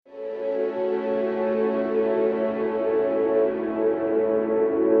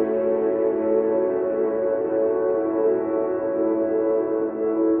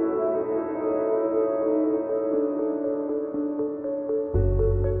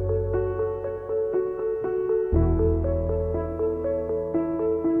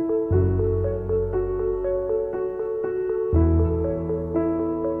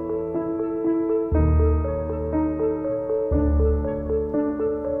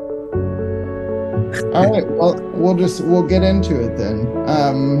All right, well, we'll get into it then.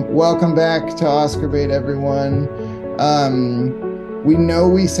 Welcome back to Oscar Bait, everyone. We know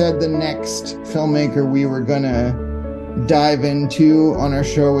we said the next filmmaker we were gonna dive into on our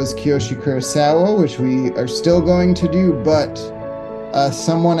show was Kiyoshi Kurosawa, which we are still going to do, but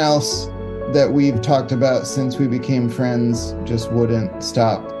someone else that we've talked about since we became friends just wouldn't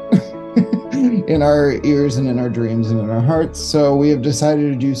stop in our ears and in our dreams and in our hearts. So we have decided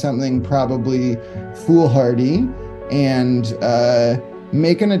to do something probably foolhardy and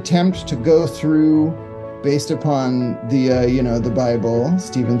make an attempt to go through, based upon the Bible,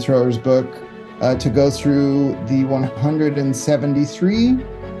 Stephen Thrower's book, to go through the 173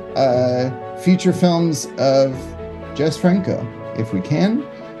 feature films of Jess Franco, if we can.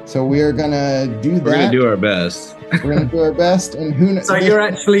 So we are gonna do that. We're gonna do our best. We're gonna do our best, and who knows? So you're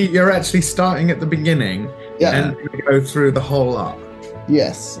actually starting at the beginning, and go through the whole arc.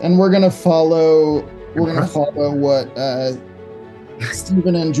 Yes, and we're gonna follow. We're gonna follow what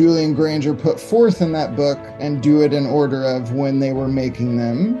Stephen and Julian Granger put forth in that book, and do it in order of when they were making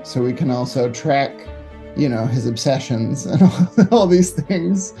them, so we can also track, his obsessions and all these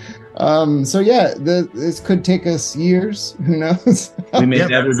things. This could take us years. Who knows? We may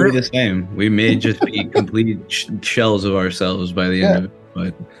never be the same. We may just be complete shells of ourselves by the end of it.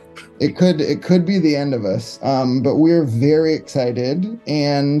 But it could be the end of us. But we're very excited,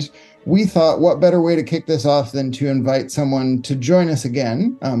 and we thought, what better way to kick this off than to invite someone to join us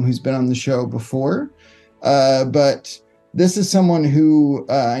again, who's been on the show before. But this is someone who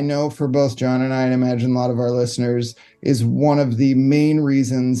I know for both John and I imagine a lot of our listeners, is one of the main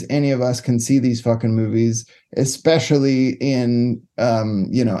reasons any of us can see these fucking movies, especially in,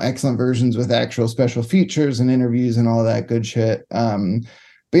 excellent versions with actual special features and interviews and all that good shit.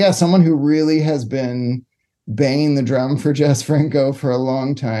 But yeah, someone who really has been banging the drum for Jess Franco for a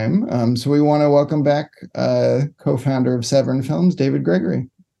long time. So we want to welcome back co-founder of Severin Films, David Gregory.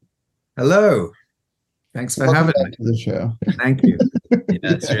 Hello. Thanks for having me to the show. Thank you.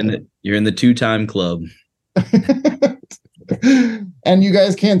 Yes, you're in the two-time club. And you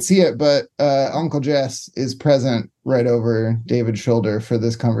guys can't see it, but Uncle Jess is present right over David's shoulder for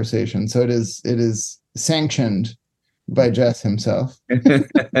this conversation. So it is sanctioned by Jess himself.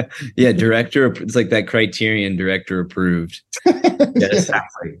 Yeah, director. It's like that Criterion director approved. Yes,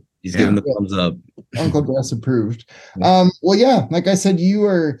 exactly. He's giving the thumbs up. Uncle Jess approved. Like I said, you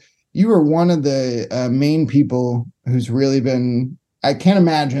were one of the main people who's really been. I can't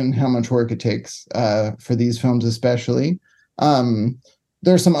imagine how much work it takes for these films, especially.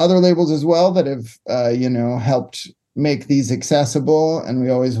 There's some other labels as well that have, helped make these accessible. And we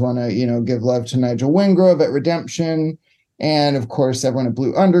always want to, give love to Nigel Wingrove at Redemption. And of course, everyone at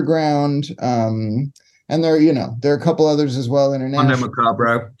Blue Underground. And there are a couple others as well. International. Mondo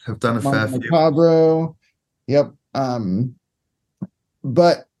Macabro have done a fair few. Macabro. Yep.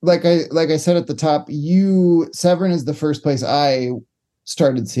 But like I said at the top, Severin is the first place I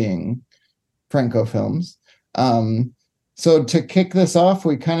started seeing Franco films. So to kick this off,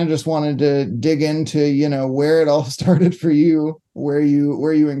 we kind of just wanted to dig into, where it all started for you, where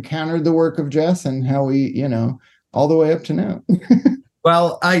you encountered the work of Jess, and how we, all the way up to now.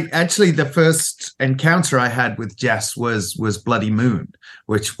 Well, the first encounter I had with Jess was Bloody Moon,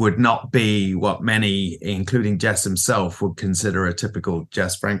 which would not be what many, including Jess himself, would consider a typical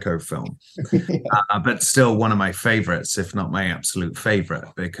Jess Franco film, but still one of my favorites, if not my absolute favorite,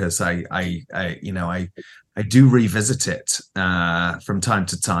 because I do revisit it from time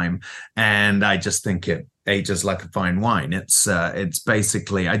to time, and I just think it ages like a fine wine. It's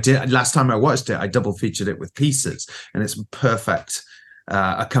basically, last time I watched it, I double featured it with Pieces, and it's perfect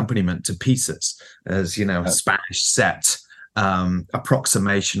accompaniment to Pieces, as a Spanish set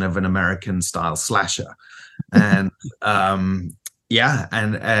approximation of an American style slasher. And and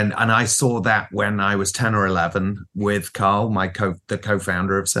I saw that when I was 10 or 11 with Carl, the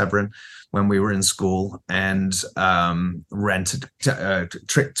co-founder of Severin, when we were in school, and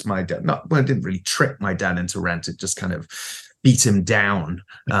tricked my dad. I didn't really trick my dad into rent. It just kind of beat him down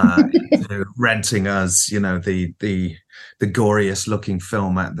into renting us, the goriest looking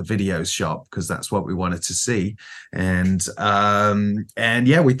film at the video shop, because that's what we wanted to see. And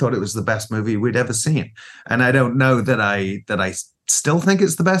we thought it was the best movie we'd ever seen. And I don't know that I still think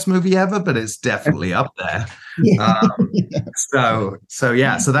it's the best movie ever, but it's definitely up there. So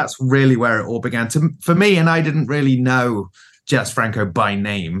that's really where it all began for me. And I didn't really know Jess Franco by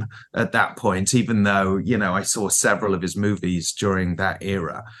name at that point, even though, I saw several of his movies during that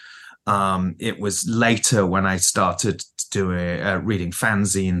era. It was later when I started doing reading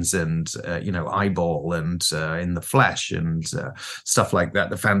fanzines and Eyeball and In the Flesh and stuff like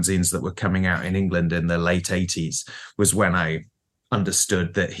that. The fanzines that were coming out in England in the late 80s was when I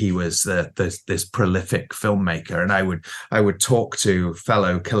understood that he was this prolific filmmaker. And I would talk to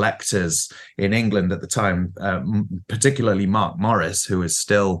fellow collectors in England at the time, particularly Mark Morris, who is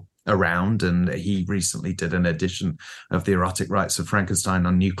still around, and he recently did an edition of The Erotic Rights of Frankenstein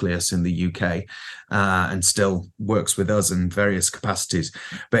on Nucleus in the UK, and still works with us in various capacities.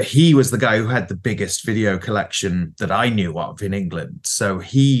 But he was the guy who had the biggest video collection that I knew of in England. So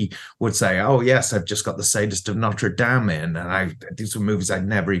he would say, oh yes, I've just got The Sadist of Notre Dame in, and these were movies I'd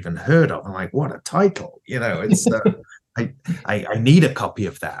never even heard of. I'm like, what a title, it's I need a copy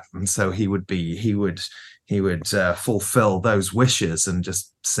of that. And so he would fulfill those wishes and just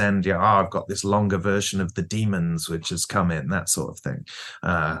send I've got this longer version of The Demons which has come in, that sort of thing.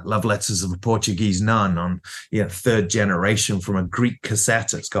 Love Letters of a Portuguese Nun on third generation from a Greek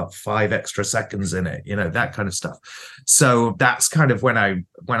cassette. It's got 5 extra seconds in it, that kind of stuff. So that's kind of when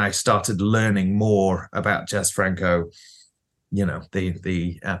I started learning more about Jess Franco,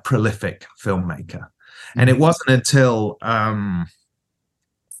 the prolific filmmaker. And it wasn't until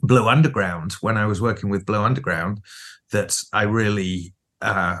Blue Underground, when I was working with Blue Underground, that I really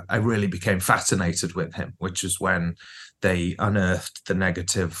became fascinated with him, which is when they unearthed the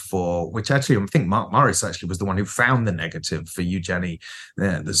negative which actually I think Mark Morris actually was the one who found the negative for Eugenie,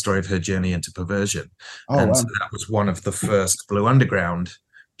 the story of her journey into perversion. Wow. So that was one of the first Blue Underground.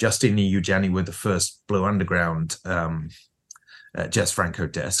 Justine and Eugenie were the first Blue Underground Jess Franco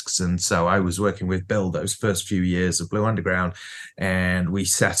discs. And so I was working with Bill those first few years of Blue Underground, and we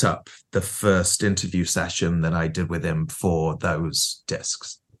set up the first interview session that I did with him for those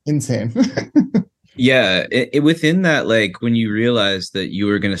discs. Insane. Yeah. Within that, like when you realized that you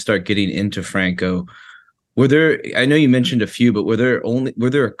were going to start getting into Franco, I know you mentioned a few, but were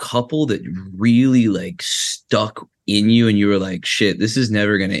there a couple that really like stuck in you and you were like, shit, this is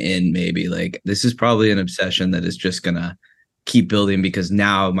never going to end? Maybe like this is probably an obsession that is just going to keep building because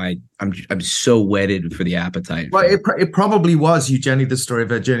now I'm so wedded for the appetite. Well, it probably was Eugenie, the story of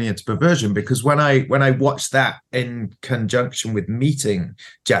her journey into perversion, because when I watched that in conjunction with meeting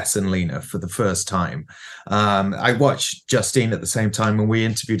Jess and Lena for the first time, I watched Justine at the same time, and we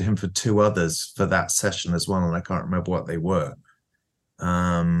interviewed him for 2 others for that session as well, and I can't remember what they were.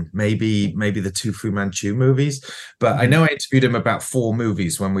 Maybe the 2 Fu Manchu movies, but I know I interviewed him about 4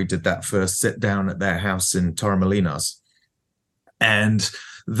 movies when we did that first sit down at their house in Torremolinos. And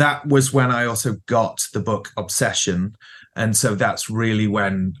that was when I also got the book Obsession. And so that's really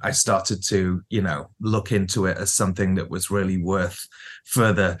when I started to, look into it as something that was really worth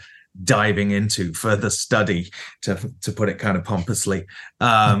further diving into, further study, to put it kind of pompously, where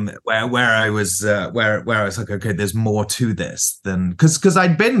I was like, okay, there's more to this than because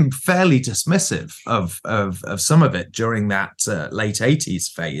I'd been fairly dismissive of some of it during that late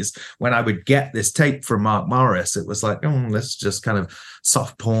 80s phase. When I would get this tape from Mark Morris, it was like, let's just kind of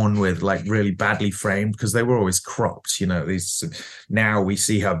soft porn with like really badly framed, because they were always cropped. These now we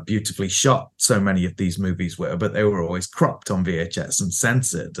see how beautifully shot so many of these movies were, but they were always cropped on VHS and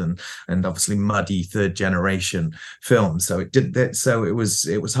censored, and obviously muddy third generation films. So it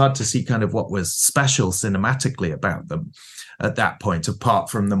was hard to see kind of what was special cinematically about them at that point,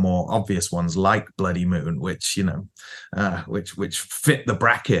 apart from the more obvious ones like Bloody Moon, which which fit the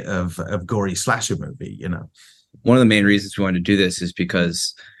bracket of gory slasher movie. One of the main reasons we wanted to do this is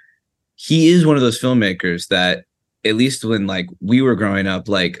because he is one of those filmmakers that, at least when like we were growing up,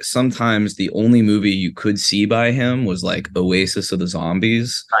 like sometimes the only movie you could see by him was like Oasis of the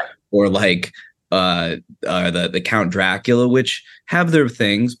Zombies, right, or like the Count Dracula, which have their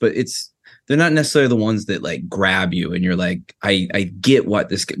things, but they're not necessarily the ones that like grab you and you're like, I get what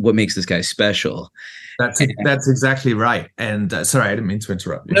makes this guy special. That's exactly right. And sorry, I didn't mean to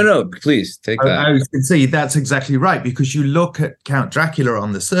interrupt you. No, please take that. I was going to say that's exactly right, because you look at Count Dracula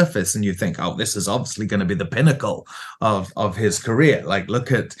on the surface and you think, oh, this is obviously going to be the pinnacle of his career. Like,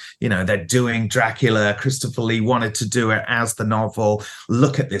 look at, they're doing Dracula. Christopher Lee wanted to do it as the novel.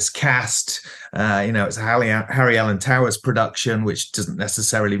 Look at this cast. It's a Harry Allen Towers production, which doesn't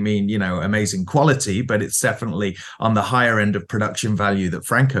necessarily mean, amazing quality, but it's definitely on the higher end of production value that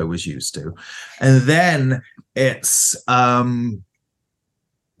Franco was used to. And then it's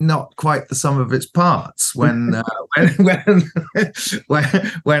not quite the sum of its parts when I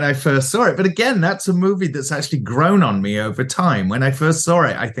first saw it. But again, that's a movie that's actually grown on me over time. When I first saw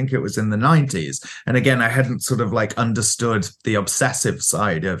it, I think it was in the 90s. And again, I hadn't sort of like understood the obsessive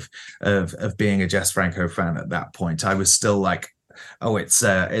side of being a Jess Franco fan at that point. I was still like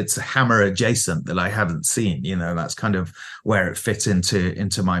it's Hammer adjacent that I hadn't seen. That's kind of where it fit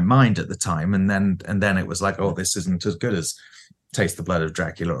into my mind at the time. And then it was like, oh, this isn't as good as Taste the Blood of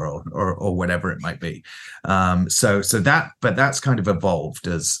Dracula or whatever it might be. But that's kind of evolved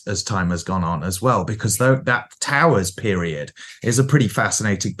as time has gone on as well, because that Towers period is a pretty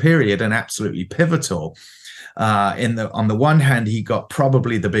fascinating period and absolutely pivotal. On the one hand, he got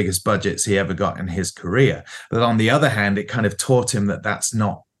probably the biggest budgets he ever got in his career, but on the other hand, it kind of taught him that that's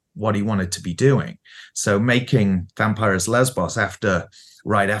not what he wanted to be doing. So making Vampires Lesbos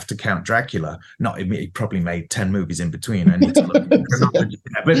right after Count Dracula, he probably made 10 movies in between. I need to look at chronology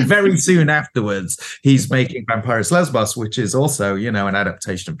there. But very soon afterwards, he's making Vampires Lesbos, which is also, an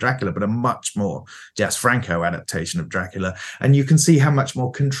adaptation of Dracula, but a much more Jess Franco adaptation of Dracula. And you can see how much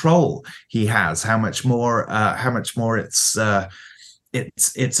more control he has, how much more it's a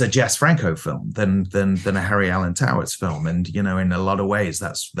Jess Franco film than a Harry Alan Towers film. And, in a lot of ways,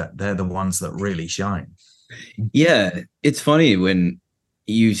 they're the ones that really shine. Yeah, it's funny when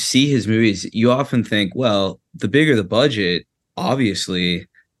you see his movies, you often think, well, the bigger the budget, obviously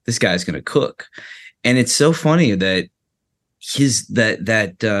this guy's going to cook. And it's so funny that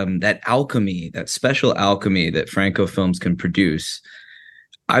that alchemy, that special alchemy that Franco films can produce,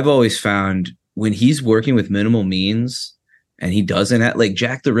 I've always found when he's working with minimal means and he doesn't have, like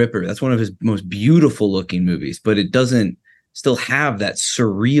Jack the Ripper, that's one of his most beautiful looking movies, but it doesn't still have that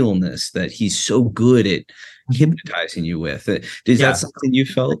surrealness that he's so good at hypnotizing you with. Is that something you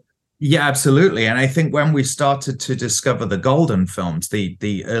felt? Yeah, absolutely. And I think when we started to discover the golden films,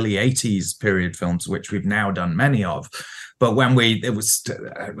 the early 80s period films, which we've now done many of, but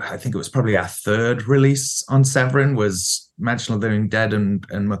I think it was probably our third release on Severin was Mansion of the Living Dead and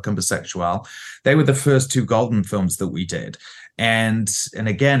Macumba Sexual. They were the first two golden films that we did. And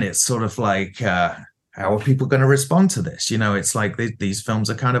again, it's sort of like, how are people going to respond to this? It's like these films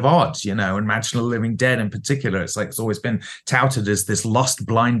are kind of odd, and Mansion of the Living Dead in particular, it's like it's always been touted as this lost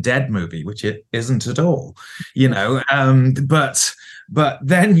blind dead movie, which it isn't at all, but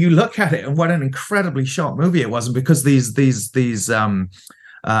then you look at it and what an incredibly sharp movie it was. And because these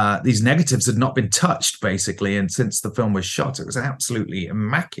negatives had not been touched basically, and since the film was shot, it was absolutely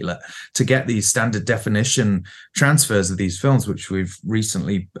immaculate to get these standard definition transfers of these films, which we've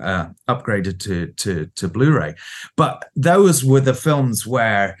recently upgraded to Blu-ray. But those were the films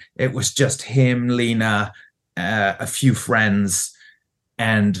where it was just him, Lena, a few friends,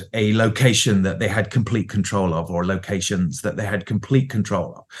 and a location that they had complete control of, or locations that they had complete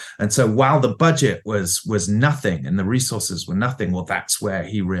control of. And so while the budget was nothing and the resources were nothing, well, that's where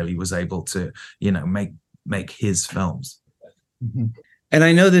he really was able to, make his films. Mm-hmm. And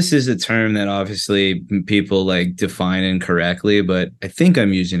I know this is a term that obviously people like define incorrectly, but I think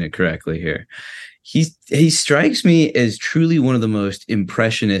I'm using it correctly here. He strikes me as truly one of the most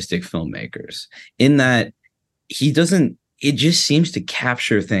impressionistic filmmakers in that it just seems to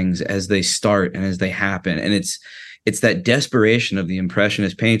capture things as they start and as they happen. And it's that desperation of the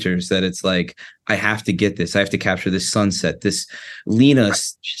impressionist painters that it's like, I have to get this. I have to capture this sunset, this Lena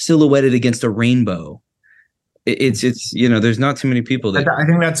silhouetted against a rainbow. It's there's not too many people that. I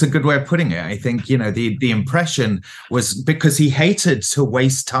think that's a good way of putting it. I think, the impression was because he hated to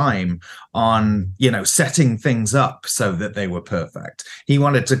waste time on, setting things up so that they were perfect. He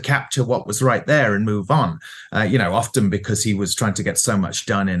wanted to capture what was right there and move on, often because he was trying to get so much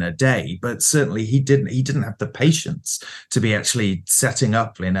done in a day, but certainly he didn't have the patience to be actually setting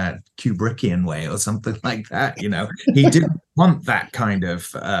up in a Kubrickian way or something like that. He didn't want that kind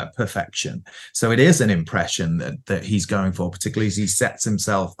of perfection. So it is an impression that he's going for, particularly as he sets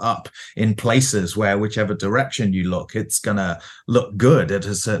himself up in places where whichever direction you look, it's going to look good at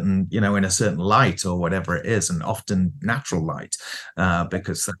a certain, in a certain light or whatever it is, and often natural light,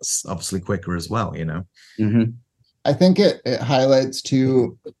 because that's obviously quicker as well, Mm-hmm. I think it highlights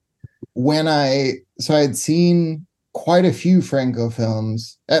too I'd seen quite a few Franco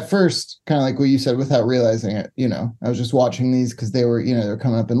films at first, kind of like what you said, without realizing it. I was just watching these because they were, they were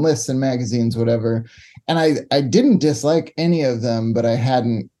coming up in lists and magazines, whatever. And I didn't dislike any of them, but I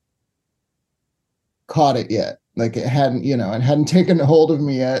hadn't caught it yet. Like it hadn't, it hadn't taken hold of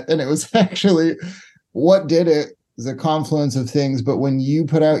me yet. And it was actually what did it was a confluence of things. But when you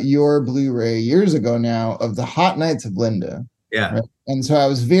put out your Blu-ray years ago now of the Hot Nights of Linda. Yeah. Right? And so I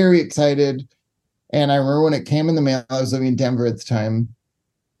was very excited. And I remember when it came in the mail, I was living in Denver at the time.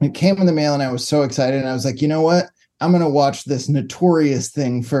 It came in the mail and I was so excited. And I was like, you know what? I'm going to watch this notorious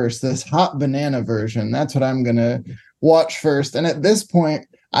thing first, this Hot Banana version. That's what I'm going to watch first. And at this point,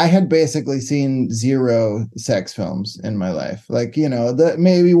 I had basically seen 0 sex films in my life. Like,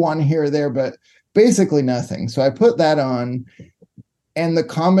 maybe one here or there, but basically nothing. So I put that on And the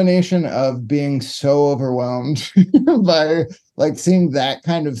combination of being so overwhelmed by like seeing that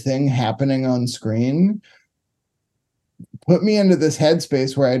kind of thing happening on screen put me into this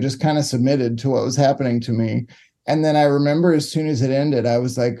headspace where I just kind of submitted to what was happening to me. And then I remember as soon as it ended, I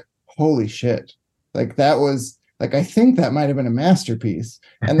was like, holy shit. Like that was like, I think that might have been a masterpiece.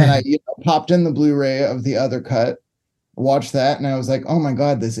 And then I popped in the Blu-ray of the other cut, watched that, and I was like, oh my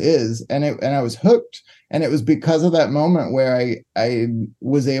God, this is. And I was hooked. And it was because of that moment where I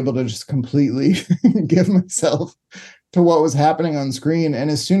was able to just completely give myself to what was happening on screen. And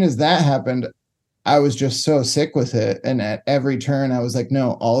as soon as that happened, I was just so sick with it. And at every turn, I was like,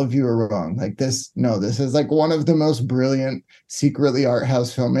 no, all of you are wrong. Like this is like one of the most brilliant, secretly art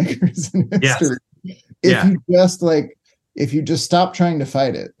house filmmakers in history. Yes. If you just stop trying to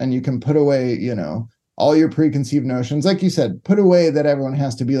fight it and you can put away, all your preconceived notions, like you said, put away that everyone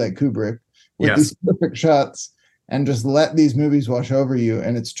has to be like Kubrick with these perfect shots and just let these movies wash over you.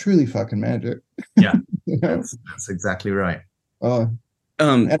 And it's truly fucking magic. Yeah, that's exactly right. Oh,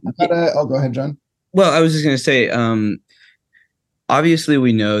 go ahead, John. Well, I was just going to say, obviously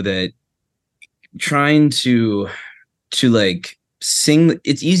we know that trying to like sing,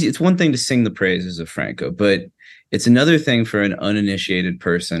 it's easy. It's one thing to sing the praises of Franco, but it's another thing for an uninitiated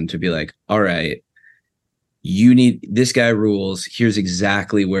person to be like, all right, this guy rules. Here's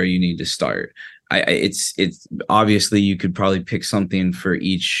exactly where you need to start. It's obviously you could probably pick something for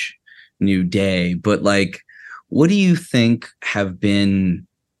each new day, but like, what do you think have been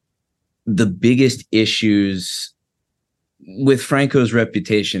the biggest issues with Franco's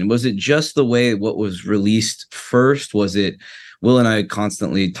reputation? Was it just the way what was released first? Was it, Will and I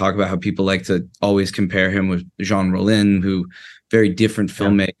really talk about how people like to always compare him with Jean Rollin, who very different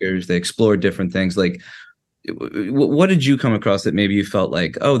filmmakers, they explore different things. Like, what did you come across that maybe you felt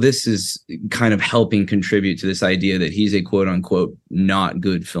like, oh, this is kind of helping contribute to this idea that he's a quote unquote not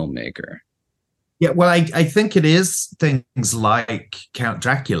good filmmaker? Yeah, well, I think it is things like Count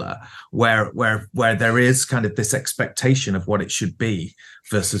Dracula, where there is kind of this expectation of what it should be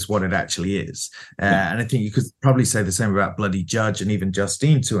versus what it actually is. And I think you could probably say the same about Bloody Judge and even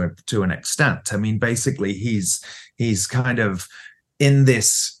Justine to an extent. I mean, basically, he's kind of in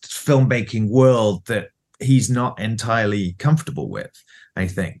this filmmaking world that he's not entirely comfortable with, I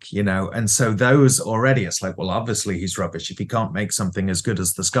think, and so those already, it's like, well, obviously he's rubbish if he can't make something as good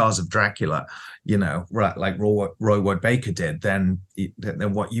as The Scars of Dracula, right, like Roy Wood Baker did, then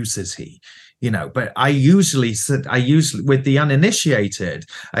what use is he? But I usually with the uninitiated,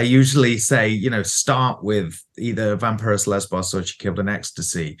 I usually say, start with either Vampirus Lesbos or She Killed an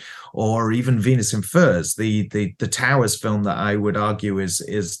Ecstasy, or even Venus in Furs, the Towers film that I would argue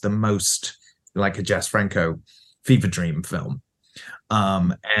is the most like a Jess Franco fever dream film.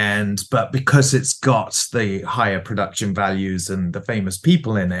 But because it's got the higher production values and the famous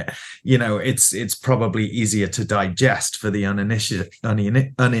people in it, it's probably easier to digest for the uninitiated,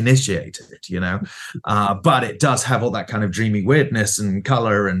 but it does have all that kind of dreamy weirdness and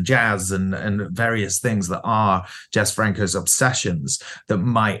color and jazz and various things that are Jess Franco's obsessions that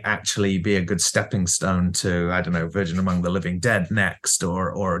might actually be a good stepping stone to, I don't know, Virgin Among the Living Dead next,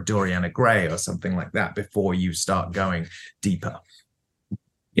 or Doriana Gray or something like that before you start going deeper.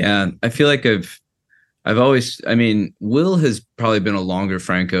 Yeah, I feel like I've always, Will has probably been a longer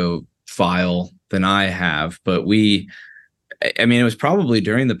Franco file than I have, but it was probably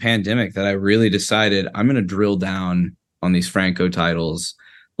during the pandemic that I really decided I'm going to drill down on these Franco titles.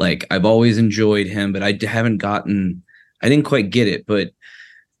 Like, I've always enjoyed him, but I didn't quite get it. But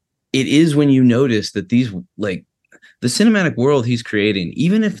it is when you notice that these, like, the cinematic world he's creating,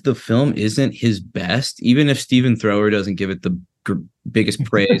 even if the film isn't his best, even if Stephen Thrower doesn't give it the biggest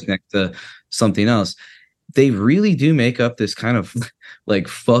praise next to something else, they really do make up this kind of like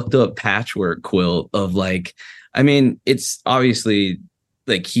fucked up patchwork quilt of like, it's obviously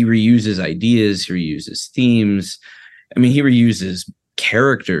like he reuses ideas, he reuses themes. He reuses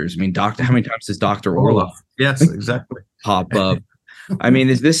characters. How many times does Dr. Orloff? Yes, exactly. Pop up?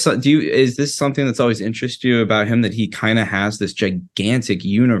 Is this something that's always interested you about him, that he kind of has this gigantic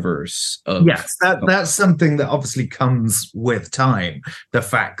universe of? Yes, that's something that obviously comes with time. The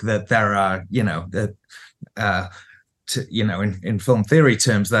fact that there are, in film theory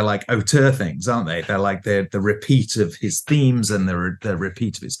terms, they're like auteur things, aren't they? They're like the repeat of his themes and the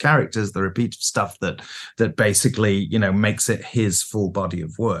repeat of his characters, the repeat of stuff that basically, makes it his full body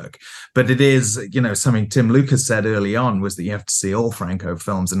of work. But it is, something Tim Lucas said early on was that you have to see all Franco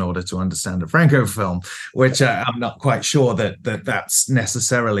films in order to understand a Franco film, which I'm not quite sure that that's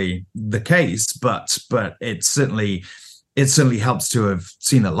necessarily the case, but it's certainly it certainly helps to have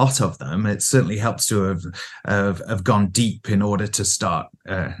seen a lot of them. It certainly helps to have gone deep in order to start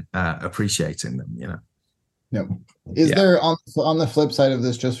appreciating them, you know. Yep. Is there, on the flip side of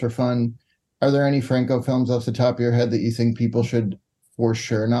this, just for fun, are there any Franco films off the top of your head that you think people should for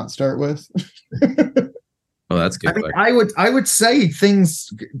sure not start with? Oh, that's good. I would say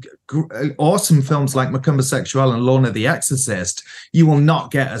awesome films like Macumba Sexual and Lorna the Exorcist, you will not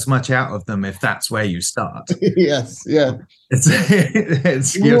get as much out of them if that's where you start. Yes, yeah.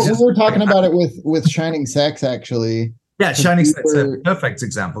 We were talking about it with Shining Sex, actually. Yeah, Shining Sex is a perfect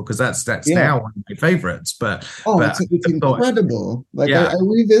example, because that's now one of my favorites. But it's incredible. I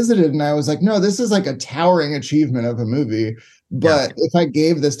revisited and I was like, no, this is like a towering achievement of a movie. But if I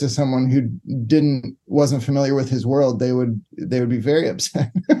gave this to someone who wasn't familiar with his world, they would be very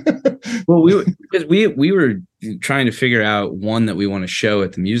upset. Well, we were trying to figure out one that we want to show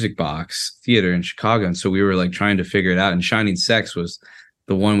at the Music Box Theater in Chicago, and so we were like trying to figure it out. And Shining Sex was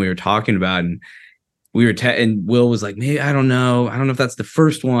the one we were talking about, and we were and Will was like, maybe I don't know if that's the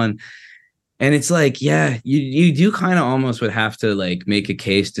first one. And it's like, yeah, you do kind of almost would have to like make a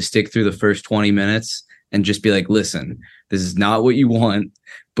case to stick through the first 20 minutes and just be like, listen, this is not what you want,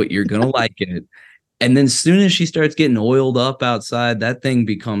 but you're gonna like it. And then as soon as she starts getting oiled up outside, that thing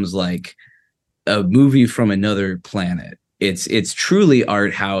becomes like a movie from another planet. It's truly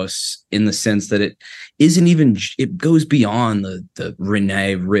art house in the sense that it isn't even, it goes beyond the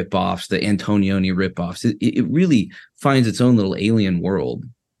Renee ripoffs, the Antonioni ripoffs. It really finds its own little alien world.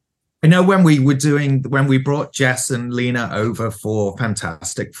 I know when we brought Jess and Lena over for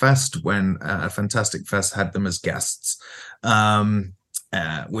Fantastic Fest, when Fantastic Fest had them as guests,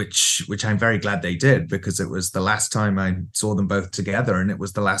 which I'm very glad they did, because it was the last time I saw them both together, and it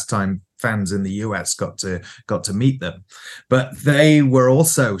was the last time fans in the US got to meet them. But they were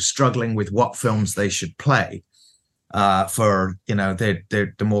also struggling with what films they should play for, you know, they're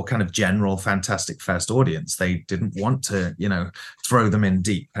the more kind of general Fantastic Fest audience. They didn't want to, you know, throw them in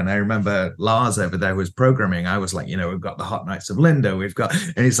deep. And I remember Lars over there was programming. I was like, you know, we've got the Hot Nights of Linda,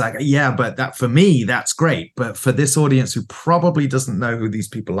 and he's like, yeah, but that for me, that's great. But for this audience who probably doesn't know who these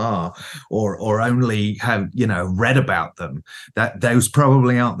people are, or only have, you know, read about them, that those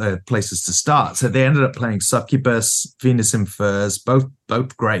probably aren't the places to start. So they ended up playing Succubus, Venus in Furs,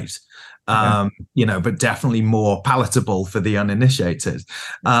 both great. You know, but definitely more palatable for the uninitiated.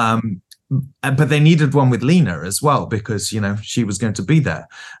 But they needed one with Lena as well, because, you know, she was going to be there.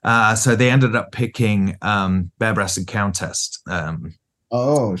 So they ended up picking Bare Breasted Countess.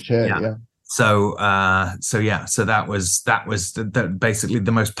 Oh shit! Yeah. So that was basically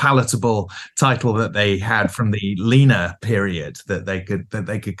the most palatable title that they had from the Lena period that they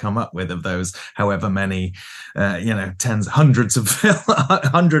could come up with, of those however many, you know, hundreds of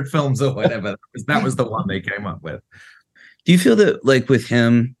 100 films or whatever. That was the one they came up with. Do you feel that, like, with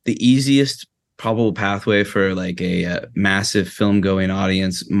him, the easiest probable pathway for like a massive film going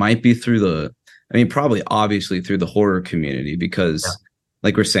audience might be through probably obviously through the horror community, because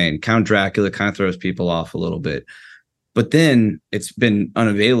like we're saying, Count Dracula kind of throws people off a little bit, but then it's been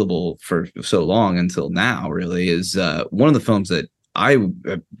unavailable for so long until now, really, is one of the films that I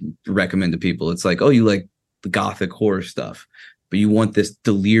recommend to people. It's like, oh, you like the gothic horror stuff, but you want this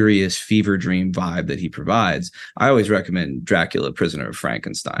delirious fever dream vibe that he provides. I always recommend Dracula, Prisoner of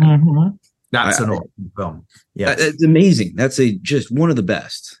Frankenstein. Mm-hmm. That's an awesome film. Yeah, it's amazing. That's just one of the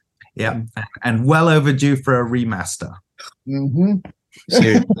best. Yeah, and well overdue for a remaster. Mm-hmm.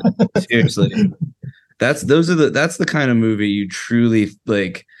 Seriously. That's the kind of movie you truly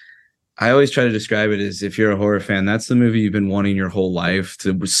like. I always try to describe it as, if you're a horror fan, that's the movie you've been wanting your whole life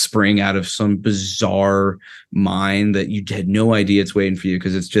to spring out of some bizarre mind that you had no idea it's waiting for you,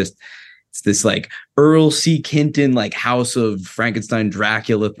 because it's this like Earl C. Kinton, like House of Frankenstein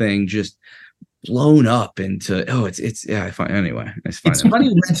Dracula thing, just blown up into it's funny you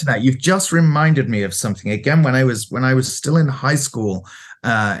mention that. You've just reminded me of something again. When I was still in high school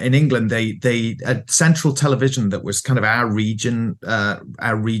in England, they had Central Television, that was kind of our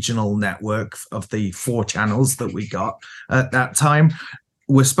regional network of the 4 channels that we got at that time.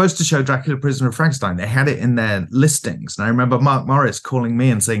 We're supposed to show Dracula, Prisoner of Frankenstein. They had it in their listings. And I remember Mark Morris calling me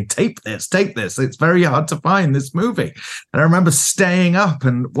and saying, tape this. It's very hard to find this movie. And I remember staying up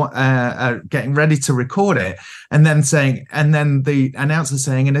and getting ready to record it. And then the announcer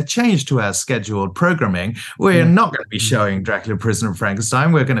saying, in a change to our scheduled programming, we're not going to be showing Dracula, Prisoner of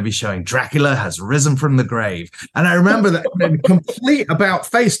Frankenstein. We're going to be showing Dracula Has Risen from the Grave. And I remember that complete about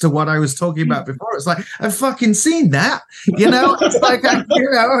face to what I was talking about before. It's like, I've fucking seen that. You know, it's like,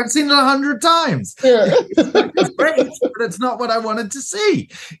 I've seen it 100 times. Yeah. It's great, but it's not what I wanted to see.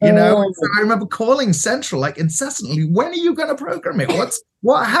 So I remember calling Central like incessantly. When are you going to program it?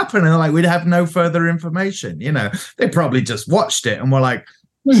 What happened? And like, we'd have no further information. They probably just watched it and were like,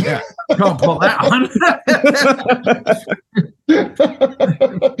 yeah, can't put that on.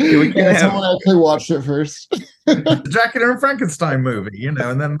 Someone actually watched it first. The Dracula and Frankenstein movie, and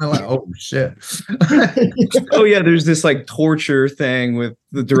then they're like, oh shit. Oh yeah, there's this like torture thing with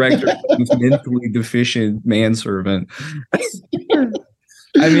the director who's mentally deficient manservant.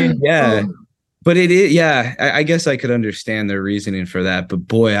 I mean, yeah. But it is, yeah, I guess I could understand their reasoning for that, but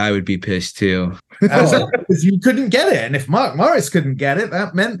boy, I would be pissed too. Because you couldn't get it. And if Mark Morris couldn't get it,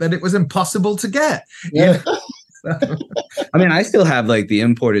 that meant that it was impossible to get. Yeah. I mean, I still have like the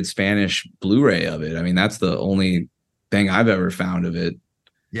imported Spanish Blu-ray of it. I mean, that's the only thing I've ever found of it.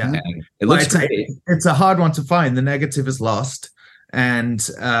 Yeah. And it looks great. It's a hard one to find. The negative is lost. And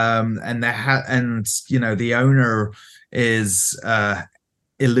the owner is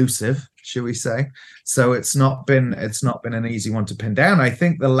elusive, should we say. So it's not been an easy one to pin down. I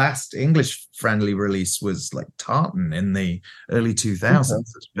think the last English friendly release was like Tartan in the early 2000s.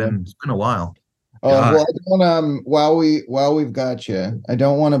 It's been a while. Well, I don't, while we've got you, I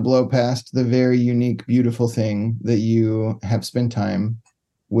don't want to blow past the very unique, beautiful thing that you have spent time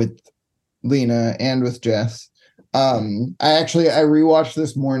with Lena and with Jess. I rewatched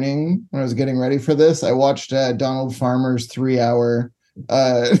this morning when I was getting ready for this. I watched Donald Farmer's 3-hour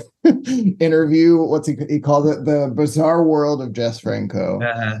interview. What's he called it? The Bizarre World of Jess Franco.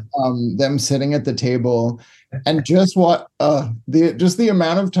 Them sitting at the table, and just the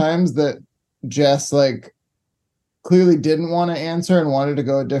amount of times that Jess like clearly didn't want to answer and wanted to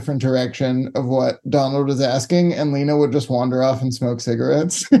go a different direction of what Donald was asking, and Lena would just wander off and smoke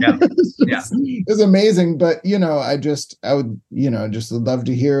cigarettes. It was amazing. But I would just love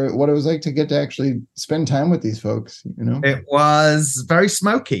to hear what it was like to get to actually spend time with these folks. It was very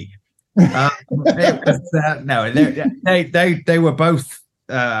smoky. They were both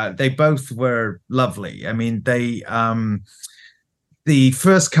they both were lovely. I mean, the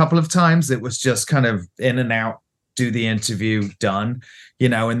first couple of times it was just kind of in and out, do the interview, done,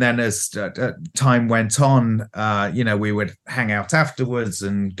 and then as time went on, we would hang out afterwards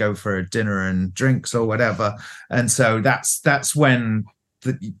and go for a dinner and drinks or whatever. And so that's when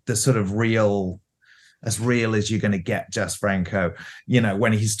the sort of as real as you're going to get Jess Franco,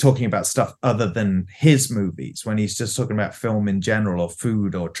 when he's talking about stuff other than his movies, when he's just talking about film in general or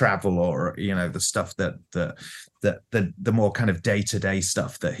food or travel or, the stuff that the more kind of day-to-day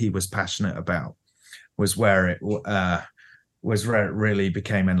stuff that he was passionate about was where it really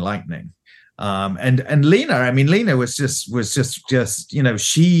became enlightening. And Lena, I mean, Lena was just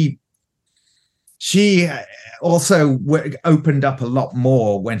she also opened up a lot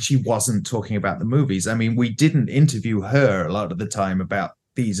more when she wasn't talking about the movies. I mean, we didn't interview her a lot of the time about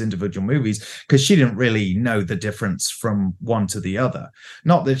these individual movies because she didn't really know the difference from one to the other.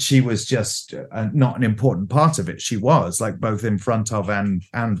 Not that she was just not an important part of it. She was, like, both in front of and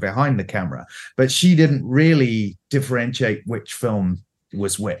behind the camera, but she didn't really differentiate which film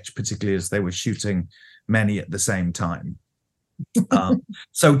was which, particularly as they were shooting many at the same time.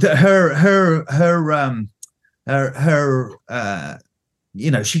 So I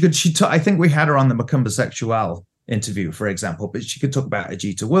think we had her on the Macumba Sexual interview, for example, but she could talk about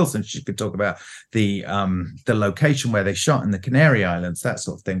Ajita Wilson. She could talk about the location where they shot in the Canary Islands, that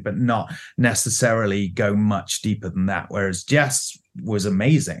sort of thing, but not necessarily go much deeper than that. Whereas Jess was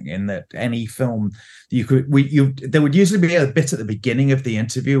amazing in that any film there would usually be a bit at the beginning of the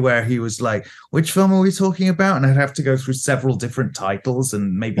interview where he was like, which film are we talking about? And I'd have to go through several different titles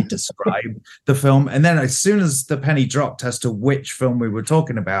and maybe describe the film. And then as soon as the penny dropped as to which film we were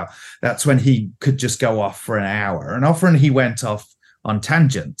talking about, that's when he could just go off for an hour. And often he went off on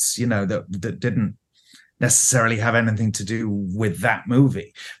tangents, that didn't necessarily have anything to do with that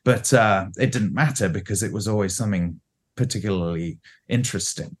movie. But it didn't matter because it was always something particularly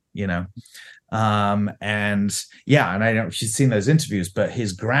interesting, and I don't know if she's seen those interviews, but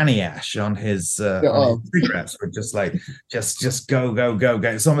his granny ash on his cigarettes were just like just go.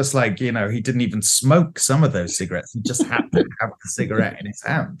 It's almost like he didn't even smoke some of those cigarettes. He just happened to have the cigarette in his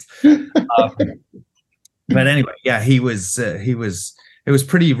hand. But anyway, yeah, it was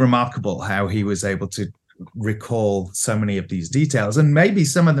pretty remarkable how he was able to recall so many of these details, and maybe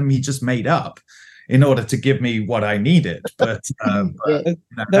some of them he just made up in order to give me what I needed. But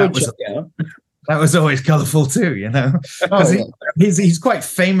that was always colorful too, because he's quite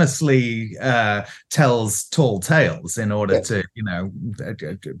famously tells tall tales in order to,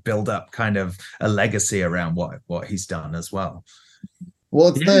 build up kind of a legacy around what he's done as well.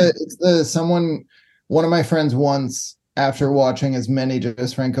 Well, it's the someone, one of my friends once, after watching as many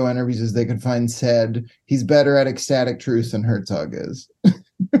Jess Franco interviews as they could find, said he's better at ecstatic truth than Herzog is.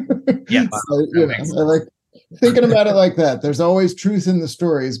 Yeah. So, I like thinking about it like that. There's always truth in the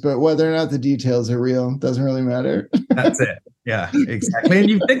stories, but whether or not the details are real doesn't really matter. That's it. Yeah, exactly. And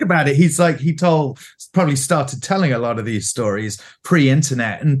you think about it, he probably started telling a lot of these stories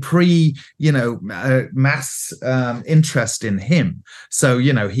pre-internet and mass interest in him. So,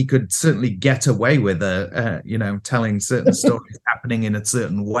 he could certainly get away with telling certain stories happening in a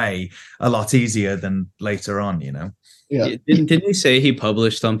certain way a lot easier than later on, Yeah. Didn't he say he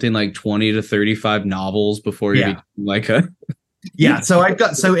published something like 20 to 35 novels before he became like a... Yeah, so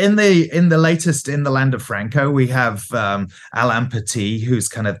in the latest In the Land of Franco, we have Alain Petit, who's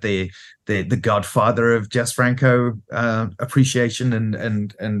kind of the godfather of Jess Franco appreciation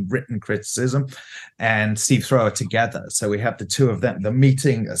and written criticism, and Steve Thrower together. So we have the two of them,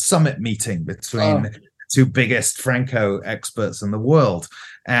 a summit meeting between the two biggest Franco experts in the world.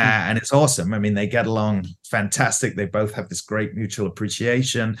 And it's awesome. I mean, they get along fantastic. They both have this great mutual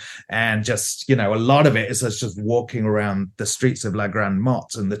appreciation. And just, a lot of it is us just walking around the streets of La Grande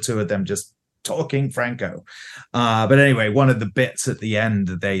Motte and the two of them just talking Franco. But anyway, one of the bits at the end,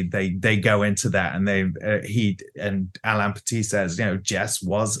 they go into that, and he and Alain Petit says, Jess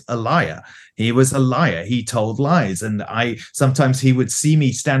was a liar. He was a liar. He told lies. And sometimes he would see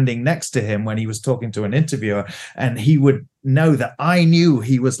me standing next to him when he was talking to an interviewer, and he would know that I knew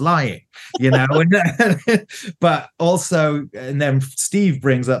he was lying, but also, and then Steve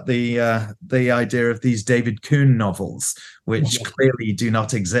brings up the idea of these David Kuhn novels, which clearly do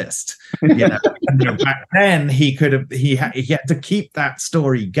not exist. Back then he had to keep that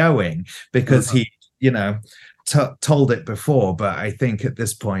story going because he told it before, but I think at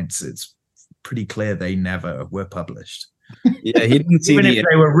this point it's pretty clear they never were published. Yeah, he didn't see even if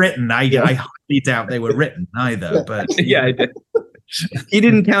they were written. I highly doubt they were written either. But I did. He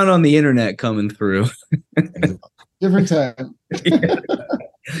didn't count on the internet coming through. Different time. Yeah.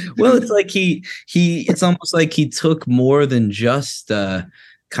 Well, it's like it's almost like he took more than just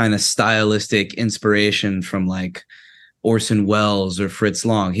kind of stylistic inspiration from like Orson Welles or Fritz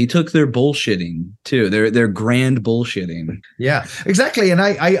Lang. He took their bullshitting too. Their grand bullshitting. Yeah, exactly. And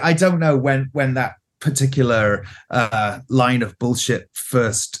I don't know when that particular line of bullshit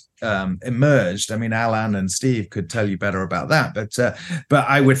first emerged. I mean, Alan and Steve could tell you better about that, but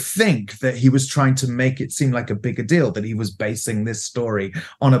I would think that he was trying to make it seem like a bigger deal, that he was basing this story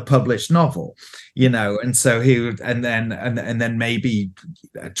on a published novel, and so he would, and then maybe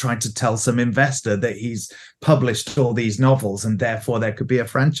trying to tell some investor that he's published all these novels and therefore there could be a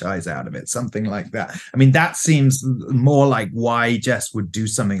franchise out of it, something like that. I mean, that seems more like why Jess would do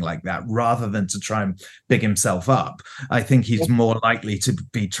something like that rather than to try and big himself up. I think he's more likely to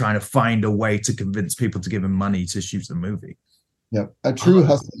be trying to find a way to convince people to give him money to shoot the movie. Yep, a true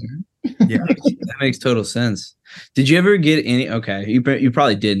hustler. Yeah, that makes total sense. Did you ever get any? Okay, you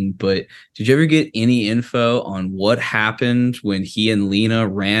probably didn't, but did you ever get any info on what happened when he and Lena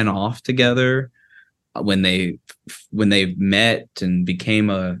ran off together? When they met and became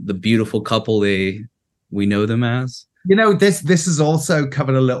the beautiful couple we know them as? This is also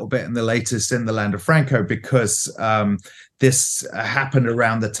covered a little bit in the latest In the Land of Franco, because this happened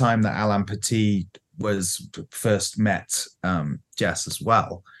around the time that Alain Petit was first met Jess as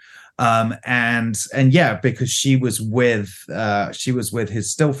well. And yeah, because she was with his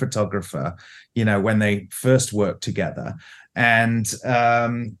still photographer, when they first worked together. And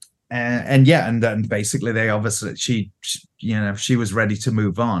basically they obviously she was ready to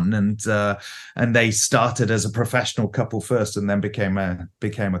move on, and they started as a professional couple first and then became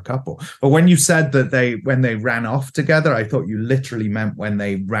a couple. But when you said that when they ran off together, I thought you literally meant when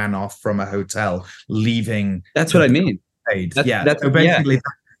they ran off from a hotel leaving. That's what I mean. So basically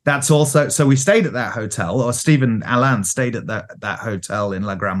that's also, so we stayed at that hotel, or Stephen Alain stayed at that hotel in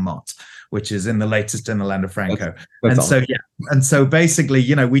La Grande Motte, which is in the latest In the Land of Franco. That's awesome. So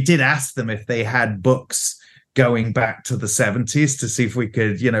basically, we did ask them if they had books going back to the 70s to see if we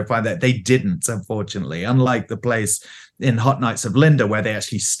could, find that. They didn't, unfortunately, unlike the place in Hot Nights of Linda, where they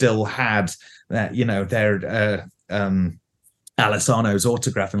actually still had that, their Alice Arno's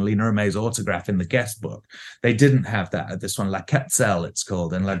autograph and Lena May's autograph in the guest book. They didn't have that at this one. La Quetzal, it's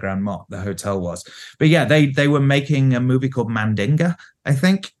called, in La Grande Motte, the hotel was. But yeah, they were making a movie called Mandinga, I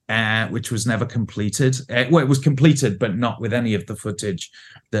think, which was never completed. It was completed, but not with any of the footage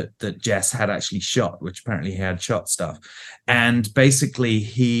that Jess had actually shot, which apparently he had shot stuff. And basically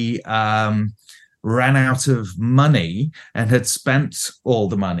he ran out of money and had spent all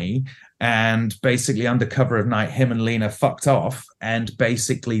the money, and basically under cover of night, him and Lena fucked off and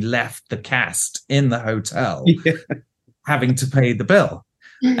basically left the cast in the hotel having to pay the bill.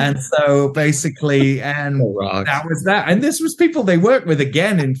 And so basically, and that was that. And this was people they worked with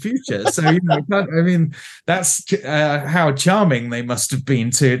again in future. So, I mean, that's how charming they must have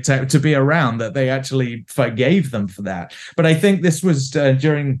been to be around, that they actually forgave them for that. But I think this was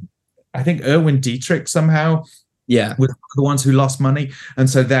during, I think Erwin Dietrich somehow was the ones who lost money. And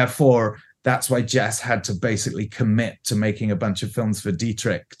so therefore, that's why Jess had to basically commit to making a bunch of films for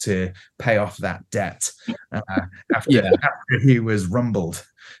Dietrich to pay off that debt after he was rumbled.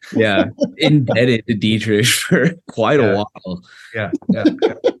 Indebted to Dietrich for quite a while.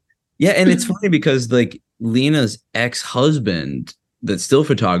 And it's funny because like Lena's ex-husband, that still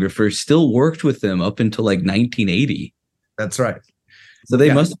photographer, still worked with them up until like 1980. That's right. So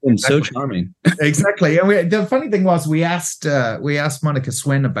they must have been so charming. Exactly. And the funny thing was, we asked Monica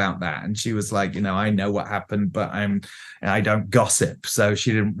Swin about that, and she was like, I know what happened, but I don't gossip. So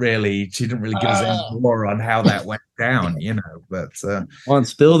she didn't really give us any more on how that went down, But on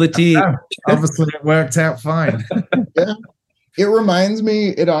spill the tea. Obviously, it worked out fine. It reminds me.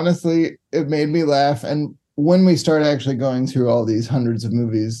 It made me laugh. And when we start actually going through all these hundreds of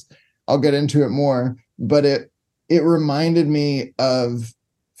movies, I'll get into it more. But it reminded me of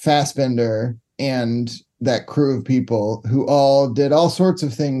Fassbender and that crew of people who all did all sorts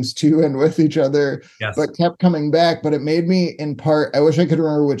of things to and with each other, but kept coming back. But it made me, in part, I wish I could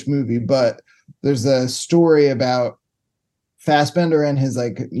remember which movie, but there's a story about Fassbender and his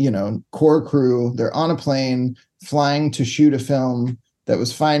core crew. They're on a plane flying to shoot a film that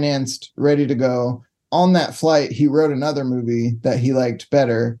was financed, ready to go. On that flight, he wrote another movie that he liked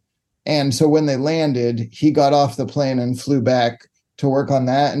better. And so when they landed, he got off the plane and flew back to work on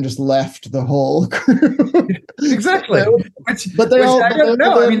that and just left the whole crew. Exactly. But I don't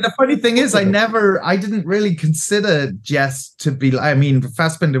know. I mean, the funny thing is, I didn't really consider Jess to be. I mean,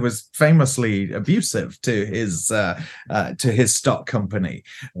 Fassbender was famously abusive to his stock company,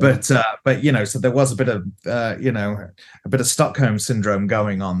 but so there was a bit of Stockholm syndrome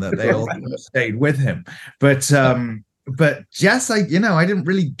going on, that they all stayed with him, But Jess, I didn't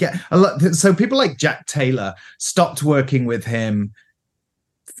really get a lot. So people like Jack Taylor stopped working with him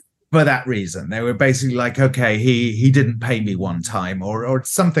for that reason. They were basically like, okay, he didn't pay me one time or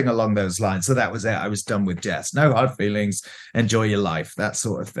something along those lines. So that was it. I was done with Jess. No hard feelings. Enjoy your life, that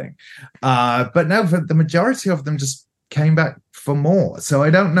sort of thing. But no, for the majority of them just came back for more. So I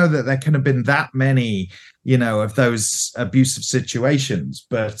don't know that there can have been that many, of those abusive situations.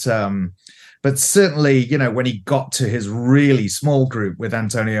 But certainly, when he got to his really small group with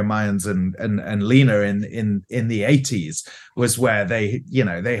Antonio Mayans and Lena in the 80s, was where they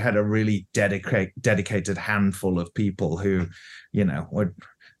had a really dedicated handful of people who,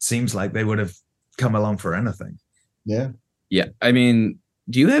 seems like they would have come along for anything. Yeah. I mean,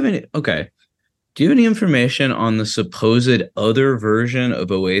 do you have any information on the supposed other version of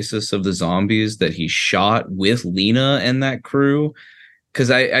Oasis of the Zombies that he shot with Lena and that crew? Because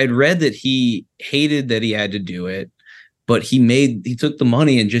I'd read that he hated that he had to do it, but he took the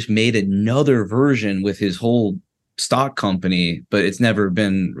money and just made another version with his whole stock company, but it's never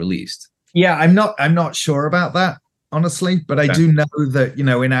been released. Yeah, I'm not sure about that, honestly, but I do know that,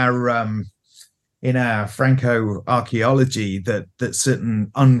 in our Franco archaeology, that certain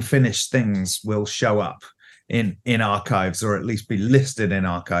unfinished things will show up in archives, or at least be listed in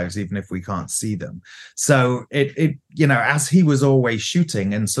archives, even if we can't see them. So it as he was always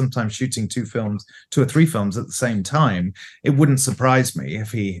shooting, and sometimes shooting two or three films at the same time, it wouldn't surprise me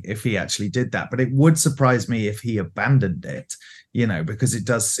if he actually did that. But it would surprise me if he abandoned it, because it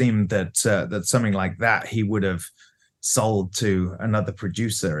does seem that something like that he would have sold to another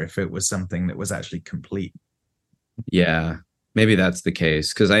producer if it was something that was actually complete. Yeah, maybe that's the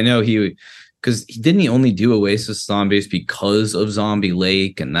case, because I know because didn't he only do Oasis Zombies because of Zombie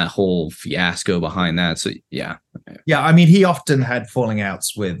Lake and that whole fiasco behind that? So yeah. I mean, he often had falling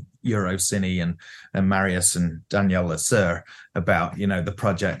outs with Eurocine and Marius and Daniel Lasser about the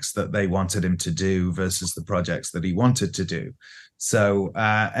projects that they wanted him to do versus the projects that he wanted to do. So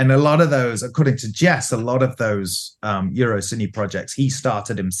and a lot of those, according to Jess, a lot of those Eurocine projects he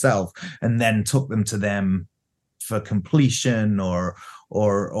started himself and then took them to them for completion or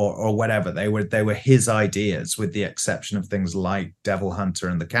whatever. They were his ideas, with the exception of things like Devil Hunter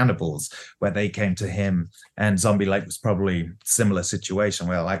and the Cannibals, where they came to him. And Zombie Lake was probably a similar situation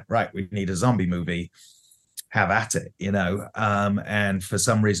where, like, right, we need a zombie movie, have at it, and for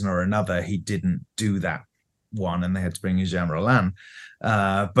some reason or another, he didn't do that one, and they had to bring in Jean Rollin.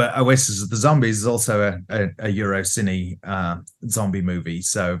 But Oasis of the Zombies is also a Euro cine zombie movie.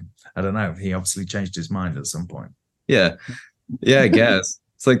 So I don't know. He obviously changed his mind at some point. Yeah. Yeah, I guess.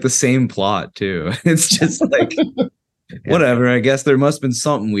 It's like the same plot too. It's just like whatever. I guess there must have been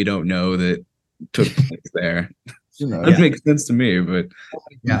something we don't know that took place there. That makes sense to me, but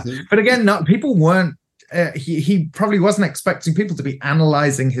yeah. But again, people weren't. He probably wasn't expecting people to be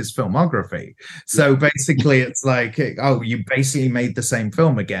analyzing his filmography. So basically, it's like, oh, you basically made the same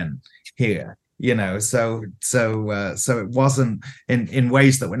film again here. So it wasn't in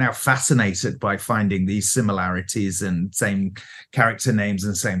ways that we're now fascinated by finding these similarities and same character names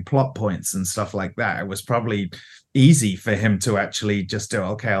and same plot points and stuff like that. It was probably easy for him to actually just do,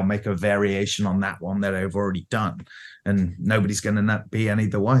 okay, I'll make a variation on that one that I've already done, and nobody's going to be any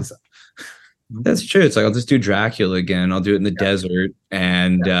the wiser. That's true. It's like, I'll just do Dracula again. I'll do it in the desert,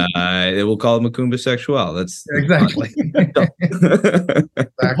 and it will call it Macumba Sexual. That's exactly.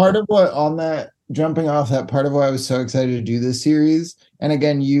 Part of what on that, jumping off that, part of why I was so excited to do this series, and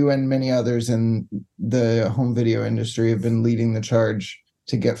again, you and many others in the home video industry have been leading the charge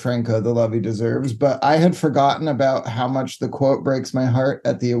to get Franco the love he deserves. But I had forgotten about how much the quote breaks my heart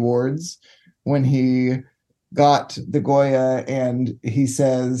at the awards when he got the Goya, and he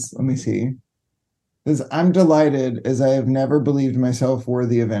says, let me see. Says, I'm delighted as I have never believed myself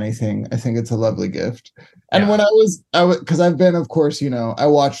worthy of anything. I think it's a lovely gift. And when I was, because I've been, of course, I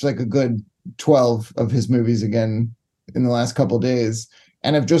watched like a good 12 of his movies again in the last couple of days,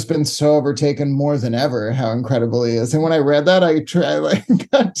 and have just been so overtaken more than ever how incredible he is. And when I read that, I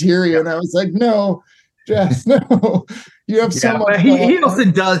got teary, and I was like, no, Jess, no, you have so much. He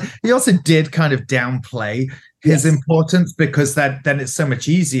also did kind of downplay his importance, because then it's so much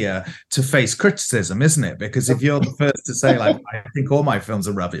easier to face criticism, isn't it? Because if you're the first to say, like, I think all my films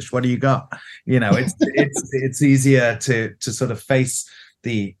are rubbish, what do you got? It's easier to sort of face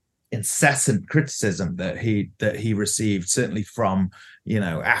the incessant criticism that he received, certainly from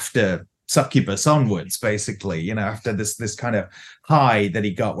after Succubus onwards, basically, after this kind of high that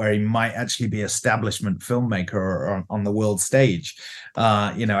he got where he might actually be establishment filmmaker on the world stage.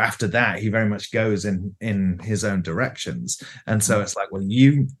 After that, he very much goes in his own directions. And so it's like, well,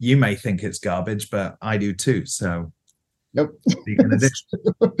 you may think it's garbage, but I do too. So nope.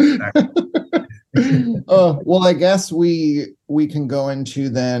 Well, I guess we can go into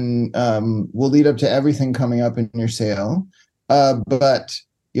then, we'll lead up to everything coming up in your sale. But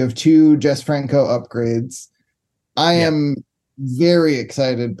you have 2 Jess Franco upgrades. I am very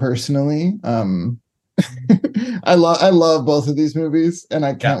excited personally. I love both of these movies, and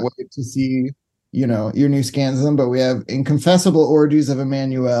I can't wait to see your new scans of them. But we have Inconfessible Orgies of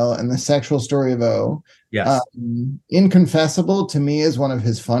Emmanuel and The Sexual Story of O. Yes. Inconfessible to me is one of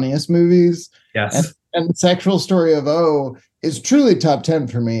his funniest movies. Yes. And The Sexual Story of O is truly top 10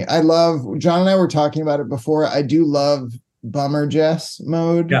 for me. I love, John and I were talking about it before, I do love bummer Jess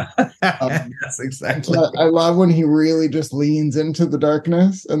mode. Yeah. Yes, exactly. I love when he really just leans into the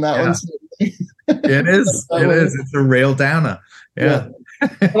darkness, and that one's it is it's a real downer. Yeah.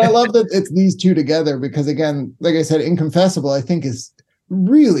 But I love that it's these two together, because again, like I said, Inconfessible I think is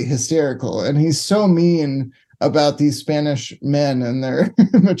really hysterical, and he's so mean about these Spanish men and their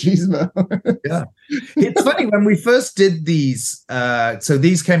machismo. Yeah. It's funny, when we first did these, so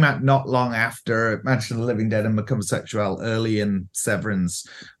these came out not long after Mansion of the Living Dead and Macumba Sexual, early in Severin's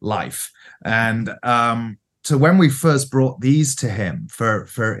life. And so when we first brought these to him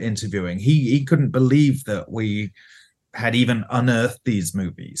for interviewing, he couldn't believe that we had even unearthed these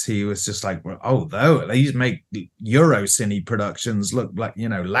movies. He was just like, well, these make Euro cine productions look like,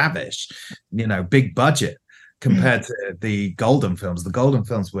 lavish, big budget, compared to the Golden films. The Golden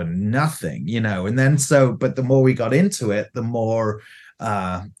films were nothing, and then but the more we got into it, the more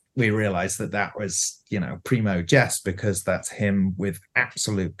we realized that was, primo Jess, because that's him with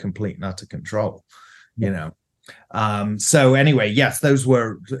absolute, complete and utter control, So anyway, yes, those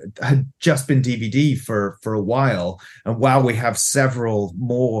had just been DVD for a while, and while we have several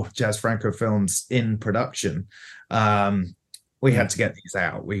more Jess Franco films in production, we had to get these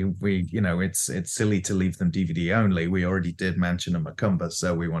out. We it's silly to leave them DVD only. We already did Mansion and Macumba,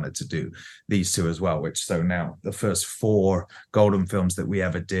 so we wanted to do these 2 as well. So now the first 4 Golden films that we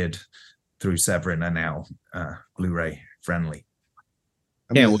ever did through Severin are now Blu-ray friendly.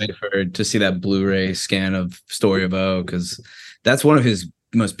 Can't wait to see that Blu-ray scan of Story of O, because that's one of his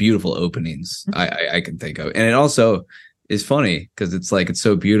most beautiful openings I can think of. And it also is funny because it's like, it's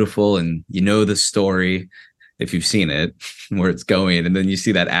so beautiful, and the story, if you've seen it, where it's going, and then you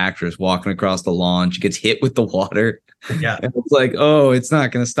see that actress walking across the lawn, she gets hit with the water. Yeah. And it's like, oh, it's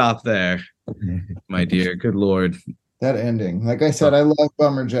not going to stop there. My dear, good Lord. That ending. Like I said, I love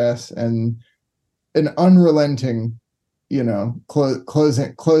Bummer Jess, and an unrelenting,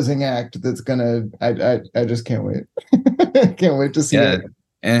 closing act that's gonna. I just can't wait. Can't wait to see it.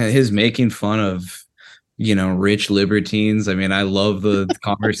 And his making fun of, rich libertines. I mean, I love the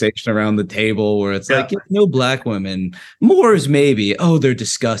conversation around the table where it's like, no black women, Moors maybe. Oh, they're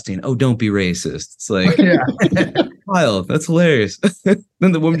disgusting. Oh, don't be racist. It's like, wild. That's hilarious.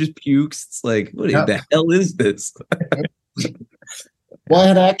 Then the woman just pukes. It's like, what the hell is this?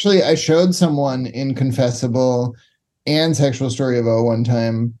 Well, I showed someone in Confessible and Sexual Story of O one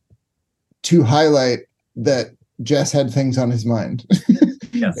time to highlight that Jess had things on his mind.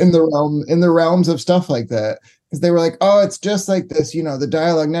 Yes. in the realms of stuff like that, because they were like, oh, it's just like this, the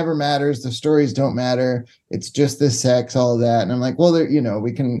dialogue never matters, the stories don't matter, it's just this sex, all of that. And I'm like, well,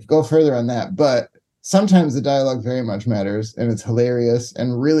 we can go further on that, but sometimes the dialogue very much matters, and it's hilarious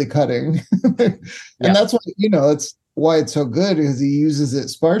and really cutting. And that's why that's why it's so good, because he uses it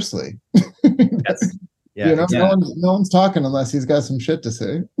sparsely. Yes. Yeah, no one's talking unless he's got some shit to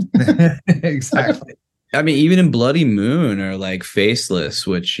say. Exactly. I mean, even in Bloody Moon or like Faceless,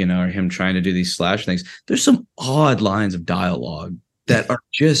 which, are him trying to do these slash things, there's some odd lines of dialogue that are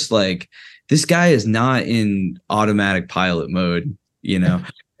just like, this guy is not in automatic pilot mode,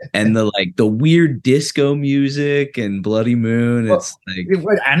 and the weird disco music and Bloody Moon. It's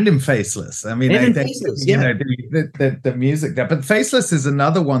and in Faceless. I mean, Faceless, the music there. But Faceless is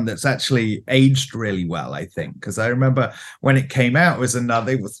another one that's actually aged really well, I think, because I remember when it came out, it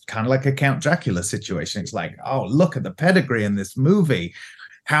was kind of like a Count Dracula situation. It's like, oh, look at the pedigree in this movie.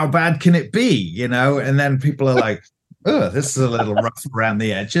 How bad can it be? And then people are like, oh, this is a little rough around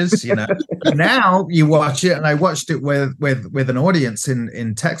the edges, Now you watch it, and I watched it with an audience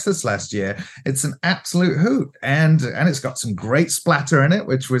in Texas last year. It's an absolute hoot, and it's got some great splatter in it,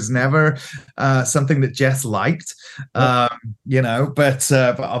 which was never something that Jess liked, but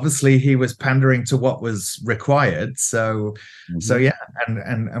obviously he was pandering to what was required. So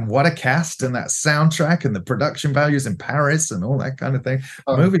and what a cast, and that soundtrack and the production values in Paris and all that kind of thing.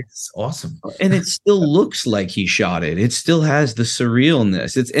 The movie is awesome, and it still looks like he shot it. It still has the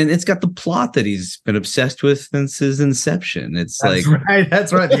surrealness. It's got the plot that he's been obsessed with since his inception. That's right.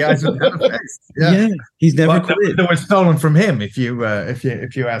 The eyes without a face. Yeah, he's never quit. It was stolen from him. If you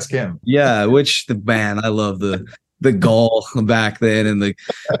ask him. Yeah, which I love the gall back then, and the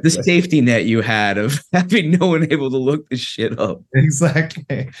safety net you had of having no one able to look this shit up.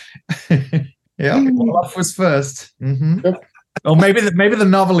 Exactly. Yeah, Olaf was first. Mm-hmm. Or maybe the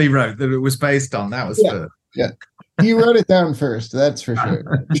novel he wrote that it was based on, that was first. Yeah. He wrote it down first, that's for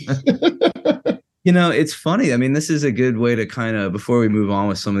sure. It's funny. I mean, this is a good way to kind of, before we move on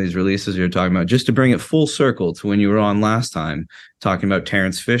with some of these releases you're talking about, just to bring it full circle to when you were on last time talking about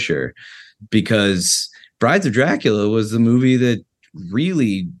Terrence Fisher, because Brides of Dracula was the movie that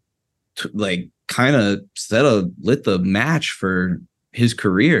really kind of lit the match for his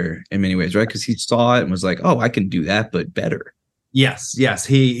career in many ways, right? Because he saw it and was like, oh, I can do that, but better. Yes.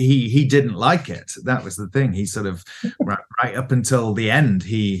 He didn't like it. That was the thing. He sort of right up until the end,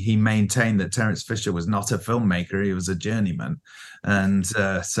 he maintained that Terrence Fisher was not a filmmaker; he was a journeyman. And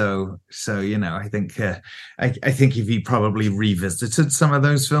so I think if he probably revisited some of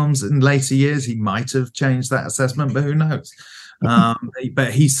those films in later years, he might have changed that assessment. But who knows?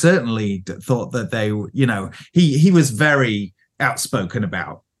 But he certainly thought that he was very outspoken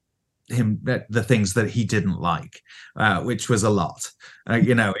about the things that he didn't like, which was a lot,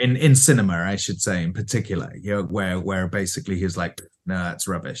 in cinema, I should say, in particular, where basically he was like, no, that's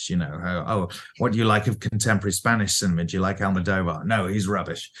rubbish. What do you like of contemporary Spanish cinema? Do you like Almodovar? No, he's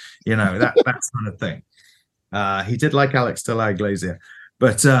rubbish. That sort of thing. He did like Alex de la Iglesia,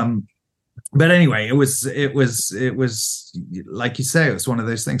 but anyway, it was like you say, it was one of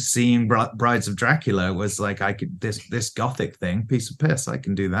those things. Seeing Brides of Dracula was like, I could this gothic thing, piece of piss, I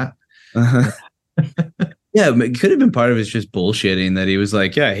can do that. Uh-huh. Yeah, it could have been part of his just bullshitting that he was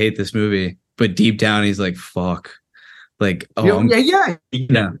like, yeah, I hate this movie, but deep down he's like, fuck, like, oh yeah. He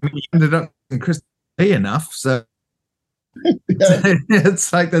ended up in Chris enough, so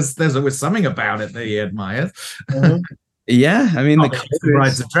it's like there's always something about it that he admires. Uh-huh. Yeah, I mean, the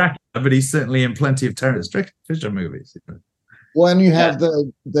Brides of Dracula, but he's certainly in plenty of Terrence Fisher movies. Well, and you have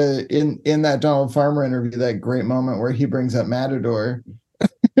the in that Donald Farmer interview, that great moment where he brings up Matador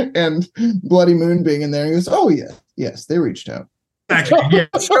and Bloody Moon being in there. He goes, "Oh yes, they reached out." Actually, yeah,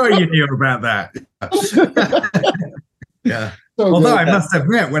 sure, you knew about that. Yeah. So although I must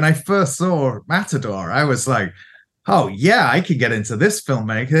admit, when I first saw Matador, I was like, oh yeah, I could get into this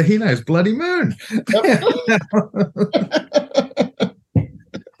filmmaker. He knows Bloody Moon.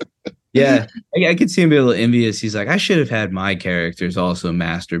 Yeah, I could see him be a little envious. He's like, I should have had my characters also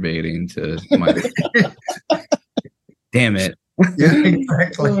masturbating to my. Damn it. Yeah,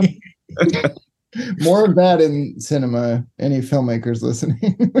 exactly. More of that in cinema. Any filmmakers listening,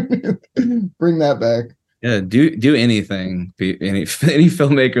 bring that back. Yeah, do anything. Any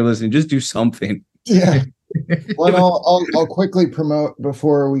filmmaker listening, just do something. Yeah. Well, I'll quickly promote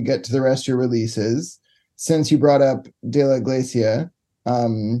before we get to the rest of your releases. Since you brought up De La Iglesia,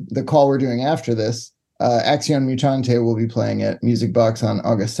 the call we're doing after this, Acción Mutante will be playing at Music Box on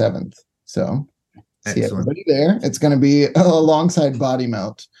August 7th. So see everybody there. It's going to be alongside Body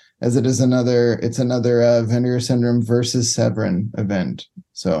Melt, as it's another Vinegar Syndrome versus Severin event.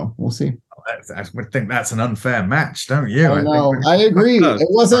 So we'll see. I would think that's an unfair match, don't you? I know. I agree. It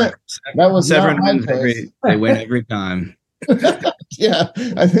wasn't. That was Severin not my wins choice. they win every time. Yeah,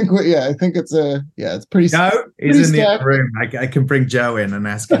 I think it's it's pretty. No, he's in the other room. I can bring Joe in and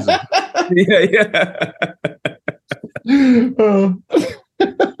ask him. Yeah.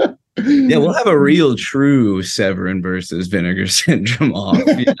 Yeah, we'll have a real true Severin versus Vinegar Syndrome off.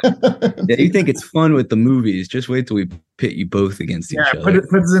 Yeah, you think it's fun with the movies? Just wait till we pit you both against each other.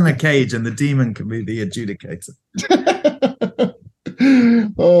 Put us in a cage, and the demon can be the adjudicator.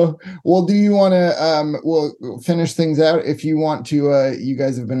 Well, do you want to we'll finish things out if you want to? You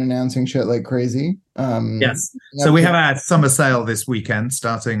guys have been announcing shit like crazy. Yes. So we have our summer sale this weekend,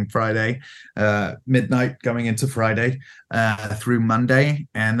 starting Friday, midnight, going into Friday, through Monday,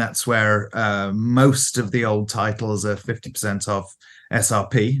 and that's where most of the old titles are 50% off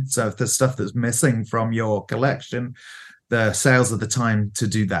SRP. So if there's stuff that's missing from your collection, the sales are the time to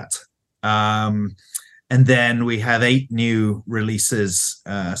do that. And then we have 8 new releases,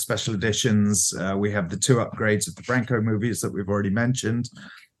 special editions. We have the 2 upgrades of the Franco movies that we've already mentioned.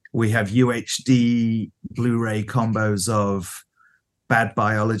 We have UHD Blu-ray combos of Bad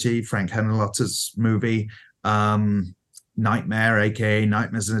Biology, Frank Henenlotter's movie, Nightmare, aka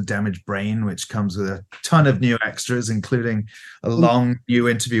Nightmares in a Damaged Brain, which comes with a ton of new extras, including a long new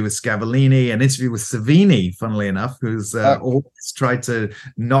interview with Scavellini, an interview with Savini, funnily enough, who's always tried to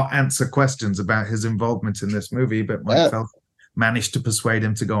not answer questions about his involvement in this movie, but Mike Felton managed to persuade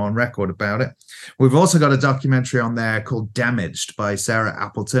him to go on record about it. We've also got a documentary on there called Damaged by Sarah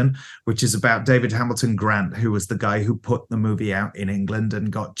Appleton, which is about David Hamilton Grant, who was the guy who put the movie out in England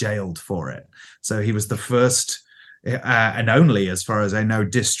and got jailed for it. So he was the first and only, as far as I know,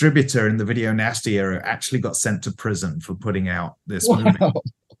 distributor in the Video Nasty era actually got sent to prison for putting out this movie.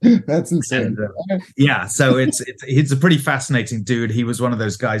 That's insane. And, so he's a pretty fascinating dude. He was one of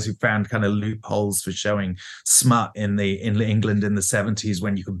those guys who found kind of loopholes for showing smut in England in the 70s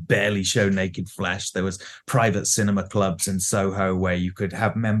when you could barely show naked flesh. There was private cinema clubs in Soho where you could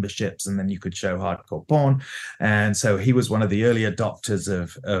have memberships and then you could show hardcore porn. And so he was one of the early adopters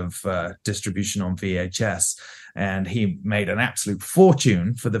of distribution on VHS. And he made an absolute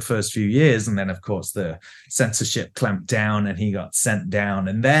fortune for the first few years. And then, of course, the censorship clamped down and he got sent down.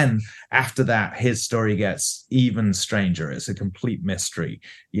 And then after that, his story gets even stranger. It's a complete mystery,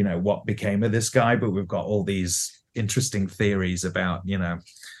 what became of this guy. But we've got all these interesting theories about,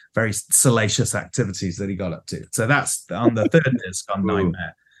 very salacious activities that he got up to. So that's on the third disc on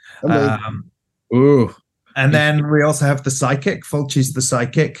Nightmare. And then we also have The Psychic. Fulci's The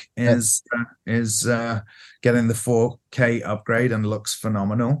Psychic is getting the 4K upgrade and looks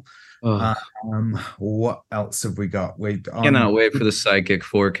phenomenal. What else have we got? Cannot wait for The Psychic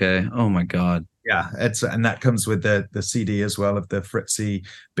 4K. Oh my god. Yeah, and that comes with the CD as well of the Fritzy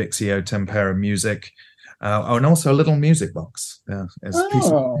Bixio Tempera music. And also a little music box. There's a piece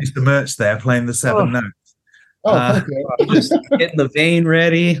of merch there playing the 7 notes. Just getting the vein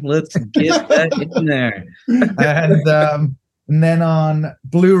ready. Let's get that in there. And then on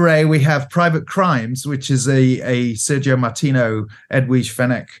Blu-ray we have Private Crimes, which is a Sergio Martino, Edwige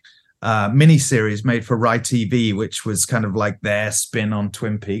Fenech miniseries made for Rai TV, which was kind of like their spin on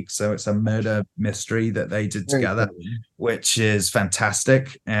Twin Peaks. So it's a murder mystery that they did together, which is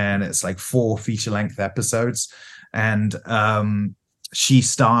fantastic. And it's like 4 feature-length episodes. And she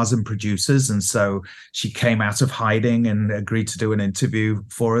stars and produces, and so she came out of hiding and agreed to do an interview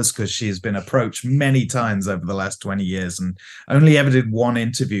for us because she's been approached many times over the last 20 years and only ever did one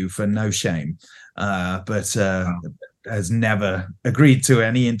interview for No Shame, but has never agreed to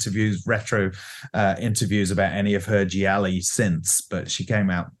any retro interviews about any of her gialli since, but she came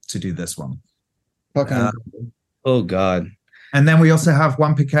out to do this one. Oh God. And then we also have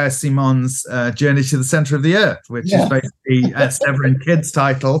Juan Piquer Simon's Journey to the Center of the Earth, which is basically a Severin Kids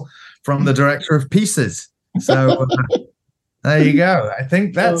title from the director of Pieces. So there you go. I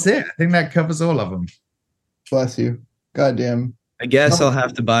think that's it. I think that covers all of them. Bless you. Goddamn. I guess I'll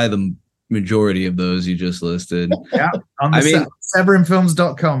have to buy the majority of those you just listed. Yeah, on the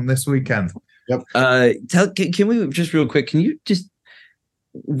severinfilms.com this weekend. Yep. Can we just real quick? Can you just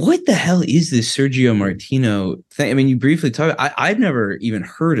what the hell is this Sergio Martino thing? I mean, you briefly talked. I've never even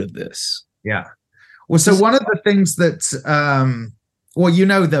heard of this. Yeah. Well, so one of the things that,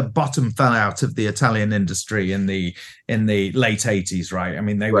 the bottom fell out of the Italian industry in the late 80s, right? I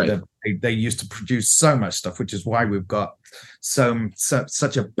mean, they used to produce so much stuff, which is why we've got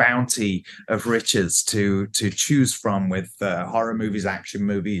such a bounty of riches to choose from with horror movies, action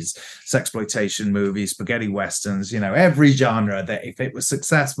movies, sexploitation movies, spaghetti westerns, every genre that if it was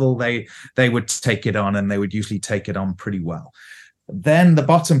successful, they would take it on, and they would usually take it on pretty well. Then the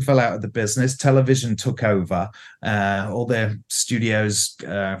bottom fell out of the business. Television took over. All the studios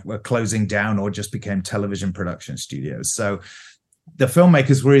were closing down or just became television production studios. So the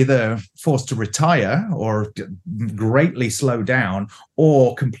filmmakers were either forced to retire or greatly slow down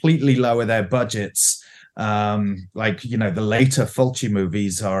or completely lower their budgets. The later Fulci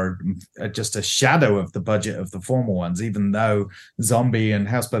movies are just a shadow of the budget of the former ones, even though Zombie and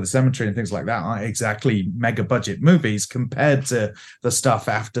House by the Cemetery and things like that aren't exactly mega budget movies compared to the stuff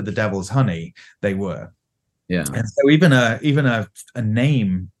after The Devil's Honey they were. Yeah. And so even a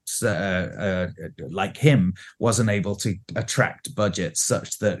name like him wasn't able to attract budgets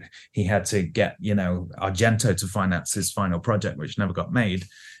such that he had to get Argento to finance his final project, which never got made,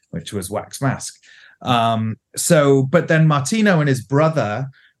 which was Wax Mask. But then Martino and his brother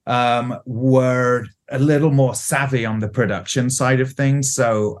were a little more savvy on the production side of things,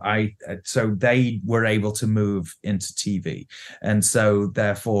 so they were able to move into TV, and so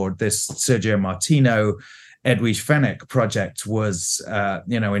therefore this Sergio Martino Edwige Fenech project was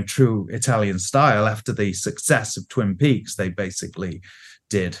in true Italian style. After the success of Twin Peaks, they basically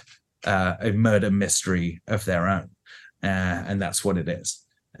did a murder mystery of their own, and that's what it is.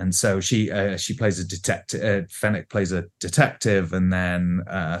 And so she plays a detective. Fenech plays a detective, and then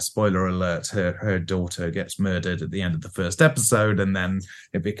spoiler alert: her daughter gets murdered at the end of the first episode, and then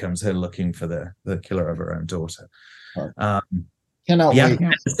it becomes her looking for the killer of her own daughter. Cannot wait.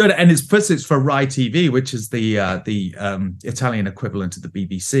 And it's for Rai TV, which is the Italian equivalent of the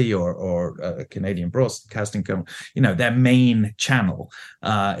BBC or Canadian Broadcasting Company. Their main channel.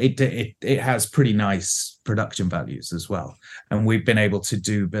 It has pretty nice production values as well, and we've been able to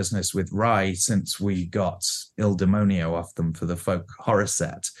do business with Rai since we got Il Demonio off them for the folk horror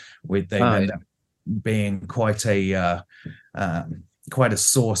set. They end up being quite a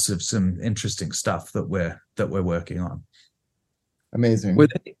source of some interesting stuff that we're working on. Amazing.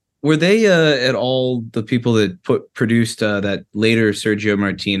 Were they at all the people that produced that later Sergio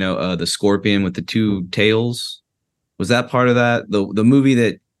Martino, The Scorpion with the Two Tails? Was that part of that? The movie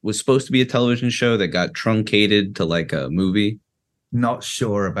that was supposed to be a television show that got truncated to like a movie? Not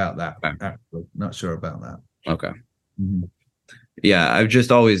sure about that. Actually. Not sure about that. Okay. Mm-hmm. Yeah, I've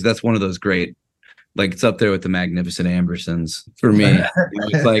just always, that's one of those great, like it's up there with the Magnificent Ambersons for me.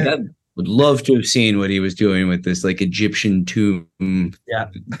 It's like I would love to have seen what he was doing with this like Egyptian tomb. Yeah.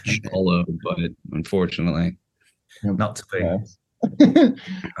 But unfortunately, not to be.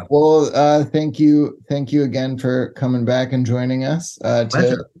 Well, thank you again for coming back and joining us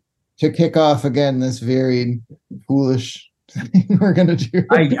to kick off again this very foolish thing we're gonna do.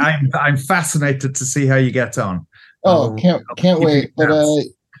 I'm fascinated to see how you get on. Can't wait. But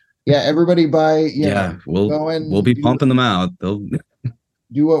everybody buy. We'll be pumping them out. They'll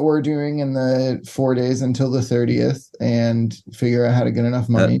do what we're doing in the 4 days until the 30th and figure out how to get enough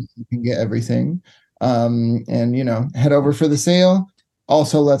money so you can get everything. And head over for the sale.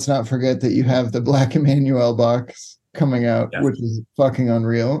 Also, let's not forget that you have the Black Emmanuel box coming out, which is fucking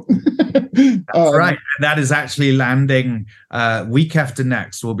unreal. That's right. That is actually landing week after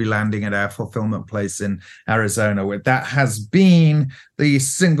next. We'll be landing at our fulfillment place in Arizona, where that has been the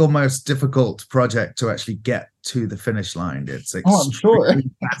single most difficult project to actually get to the finish line. It's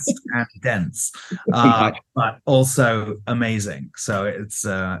extremely fast and dense, but also amazing. So it's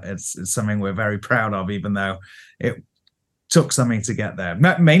something we're very proud of, even though it took something to get there,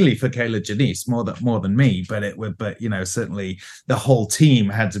 mainly for Kayla Janice more than me, but certainly the whole team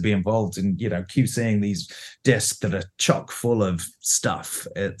had to be involved in QCing these discs that are chock full of stuff.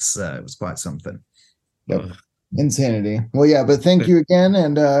 It was quite something. Yep. Insanity. Well, yeah, but thank you again,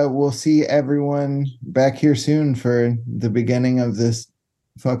 and we'll see everyone back here soon for the beginning of this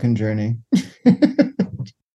fucking journey.